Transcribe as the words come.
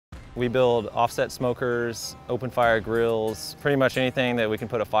We build offset smokers, open fire grills, pretty much anything that we can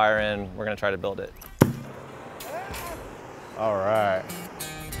put a fire in, we're gonna try to build it. All right.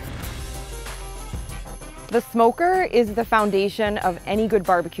 The smoker is the foundation of any good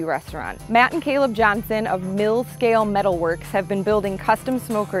barbecue restaurant. Matt and Caleb Johnson of Mill Scale Metalworks have been building custom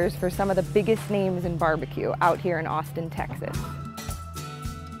smokers for some of the biggest names in barbecue out here in Austin, Texas.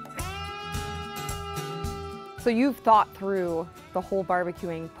 So you've thought through the whole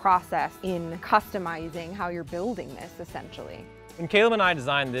barbecuing process in customizing how you're building this, essentially. When Caleb and I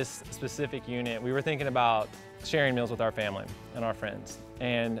designed this specific unit, we were thinking about sharing meals with our family and our friends,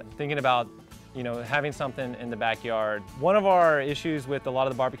 and thinking about having something in the backyard. One of our issues with a lot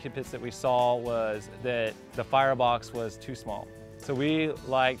of the barbecue pits that we saw was that the firebox was too small. So we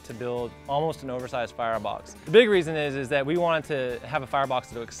like to build almost an oversized firebox. The big reason is that we wanted to have a firebox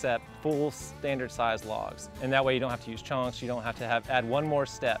to accept full standard size logs. And that way you don't have to use chunks, you don't have to add one more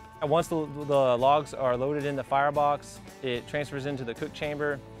step. Once the logs are loaded in the firebox, it transfers into the cook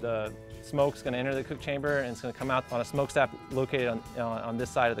chamber. The smoke's gonna enter the cook chamber and it's gonna come out on a smokestack located on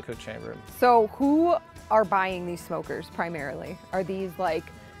this side of the cook chamber. So who are buying these smokers primarily? Are these like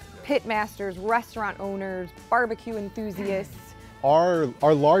pit masters, restaurant owners, barbecue enthusiasts? Our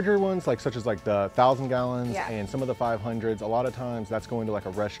larger ones, such as the 1,000 gallons Yeah. and some of the 500s, a lot of times that's going to a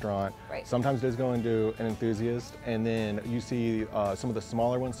restaurant. Right. Sometimes it is going to an enthusiast. And then you see some of the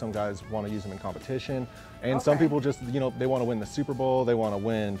smaller ones, some guys want to use them in competition. And some Okay. people just, they want to win the Super Bowl, they want to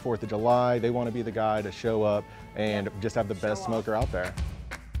win 4th of July, they want to be the guy to show up and just have the best smoker out there.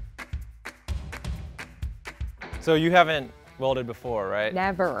 So you haven't welded before, right?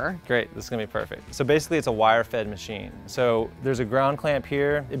 Never. Great, this is gonna be perfect. So basically it's a wire-fed machine. So there's a ground clamp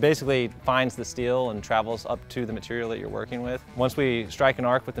here. It basically finds the steel and travels up to the material that you're working with. Once we strike an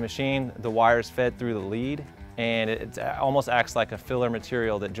arc with the machine, the wire's fed through the lead, and it almost acts like a filler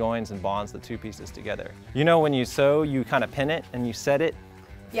material that joins and bonds the two pieces together. When you sew, you kind of pin it and you set it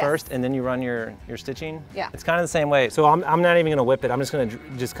first, and then you run your stitching. Yeah. It's kind of the same way. So I'm not even gonna whip it. I'm just gonna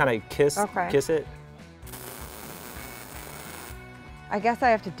kind of kiss it. I guess I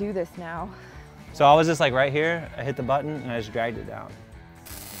have to do this now. So I was just right here, I hit the button and I just dragged it down.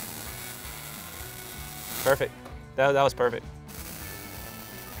 Perfect, that was perfect.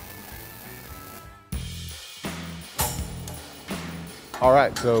 All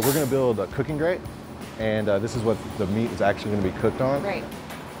right, so we're gonna build a cooking grate, and this is what the meat is actually gonna be cooked on. Right.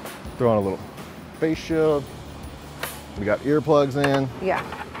 Throw on a little face shield. We got earplugs in. Yeah.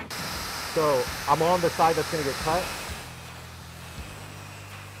 So I'm on the side that's gonna get cut.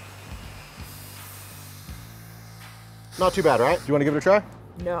 Not too bad, right? Do you want to give it a try?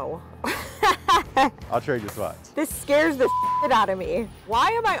 No. I'll trade you spots. This scares the shit out of me. Why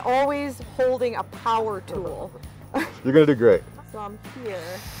am I always holding a power tool? You're gonna do great. So I'm here.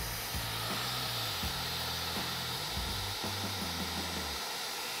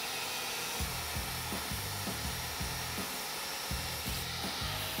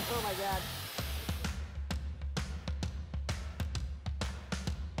 Oh my God.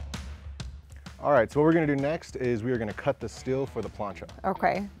 All right, so what we're gonna do next is we are gonna cut the steel for the plancha.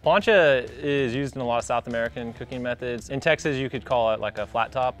 Okay. Plancha is used in a lot of South American cooking methods. In Texas, you could call it like a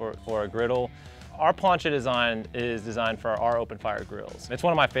flat top or a griddle. Our plancha design is designed for our open fire grills. It's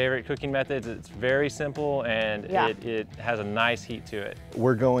one of my favorite cooking methods. It's very simple and it has a nice heat to it.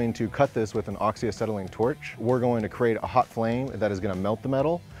 We're going to cut this with an oxyacetylene torch. We're going to create a hot flame that is gonna melt the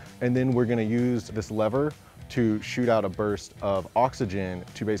metal, and then we're gonna use this lever to shoot out a burst of oxygen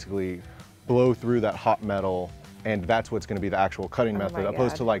to basically blow through that hot metal, and that's what's going to be the actual cutting method,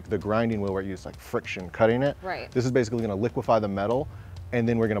 opposed to the grinding wheel where you use friction cutting it. Right. This is basically going to liquefy the metal, and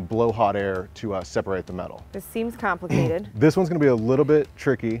then we're going to blow hot air to separate the metal. This seems complicated. This one's going to be a little bit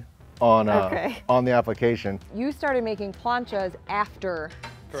tricky on the application. You started making planchas after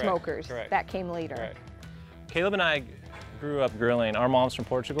smokers. Correct. That came later. Correct. Caleb and I grew up grilling. Our mom's from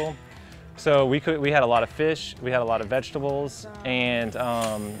Portugal. So we had a lot of fish, we had a lot of vegetables, and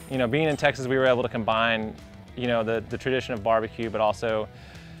being in Texas, we were able to combine, the tradition of barbecue, but also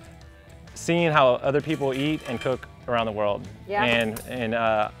seeing how other people eat and cook around the world. Yeah. And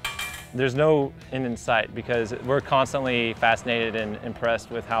there's no end in sight because we're constantly fascinated and impressed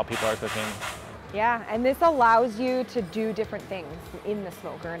with how people are cooking. Yeah, and this allows you to do different things in the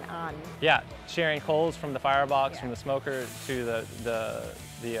smoker and on. Yeah, sharing coals from the firebox, from the smoker to the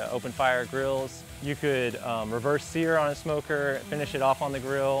open fire grills. You could reverse sear on a smoker, finish it off on the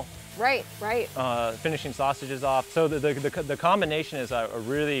grill. Right, right. Finishing sausages off. So the combination is a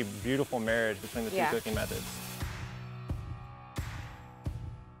really beautiful marriage between the two cooking methods.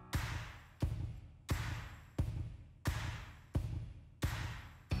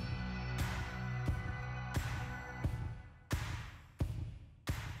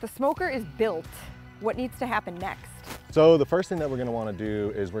 The smoker is built. What needs to happen next? So the first thing that we're gonna wanna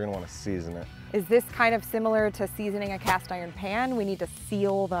do is we're gonna wanna season it. Is this kind of similar to seasoning a cast iron pan? We need to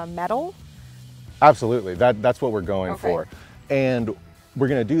seal the metal? Absolutely, that's what we're going Okay. for. And we're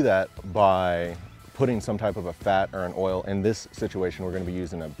gonna do that by putting some type of a fat or an oil. In this situation, we're gonna be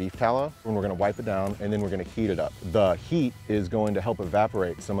using a beef tallow, and we're gonna wipe it down, and then we're gonna heat it up. The heat is going to help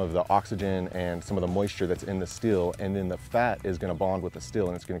evaporate some of the oxygen and some of the moisture that's in the steel, and then the fat is gonna bond with the steel,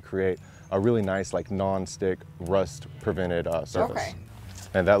 and it's gonna create a really nice, like, non-stick, rust-prevented surface. Okay.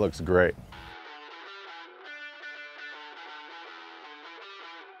 And that looks great.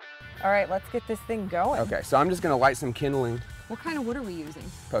 All right, let's get this thing going. Okay, so I'm just gonna light some kindling. What kind of wood are we using?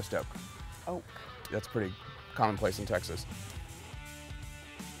 Post oak. Oak. That's pretty commonplace in Texas.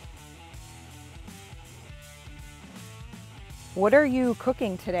 What are you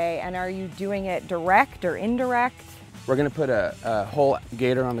cooking today, and are you doing it direct or indirect? We're gonna put a whole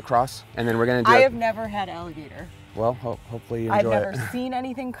gator on the cross, and then we're gonna do I it. have never had alligator. Well, hopefully you I've enjoy never it. seen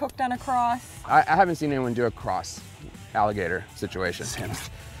anything cooked on a cross. I haven't seen anyone do a cross alligator situation.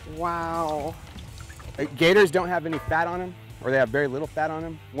 Wow. Gators don't have any fat on them, or they have very little fat on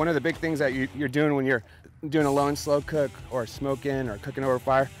them. One of the big things that you're doing when you're doing a low and slow cook or smoking or cooking over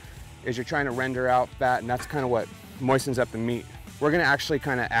fire is you're trying to render out fat, and that's kind of what moistens up the meat. We're gonna actually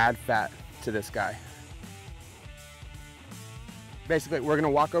kind of add fat to this guy. Basically, we're gonna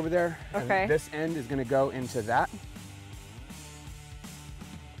walk over there, Okay. and this end is gonna go into that.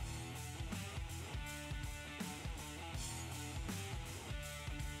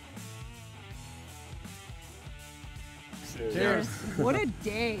 Cheers. What a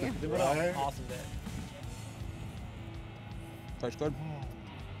day. What an awesome day. Tastes good.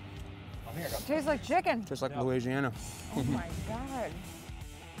 Tastes like chicken. Just like Louisiana. Oh my God.